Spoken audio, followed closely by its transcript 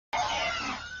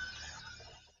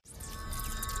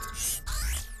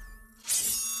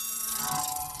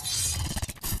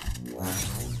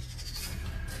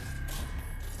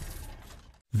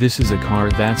This is a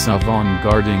car that's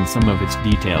avant-garde in some of its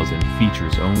details and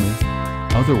features only.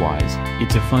 Otherwise,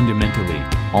 it's a fundamentally,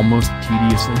 almost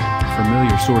tediously,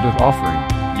 familiar sort of offering,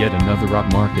 yet another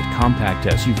upmarket compact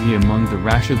SUV among the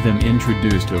rash of them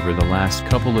introduced over the last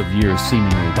couple of years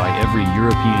seemingly by every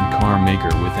European car maker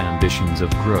with ambitions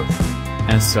of growth.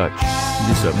 As such,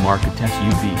 this upmarket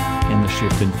SUV, and the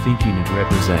shift in thinking it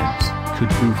represents,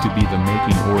 could prove to be the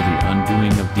making or the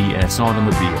undoing of DS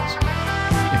automobiles.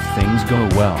 If things go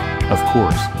well, of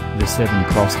course, the 7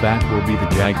 Crossback will be the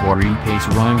Jaguar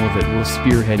E-Pace-rival that will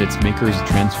spearhead its maker's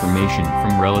transformation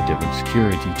from relative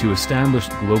obscurity to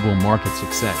established global market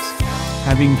success.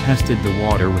 Having tested the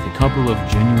water with a couple of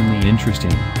genuinely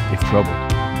interesting, if troubled,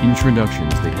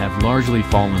 introductions that have largely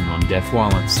fallen on deaf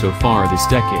wallets so far this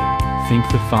decade, think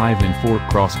the 5 and 4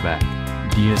 Crossback,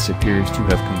 DS appears to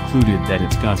have concluded that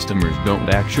its customers don't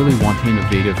actually want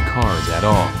innovative cars at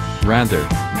all. Rather,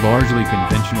 largely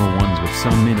conventional ones with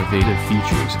some innovative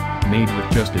features, made with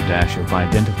just a dash of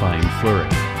identifying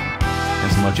flourish.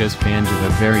 As much as fans of the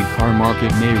very car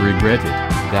market may regret it,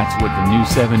 that's what the new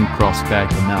 7 Crossback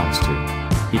amounts to.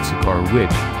 It's a car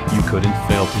which, you couldn't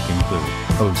fail to conclude,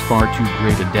 owes far too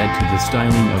great a debt to the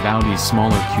styling of Audi's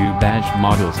smaller Q-badged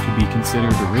models to be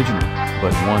considered original,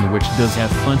 but one which does have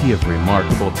plenty of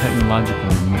remarkable technological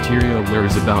and material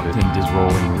wares about it and is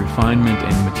rolling refinement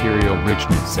and material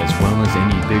richness as well as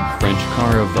any big French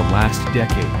car of the last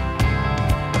decade.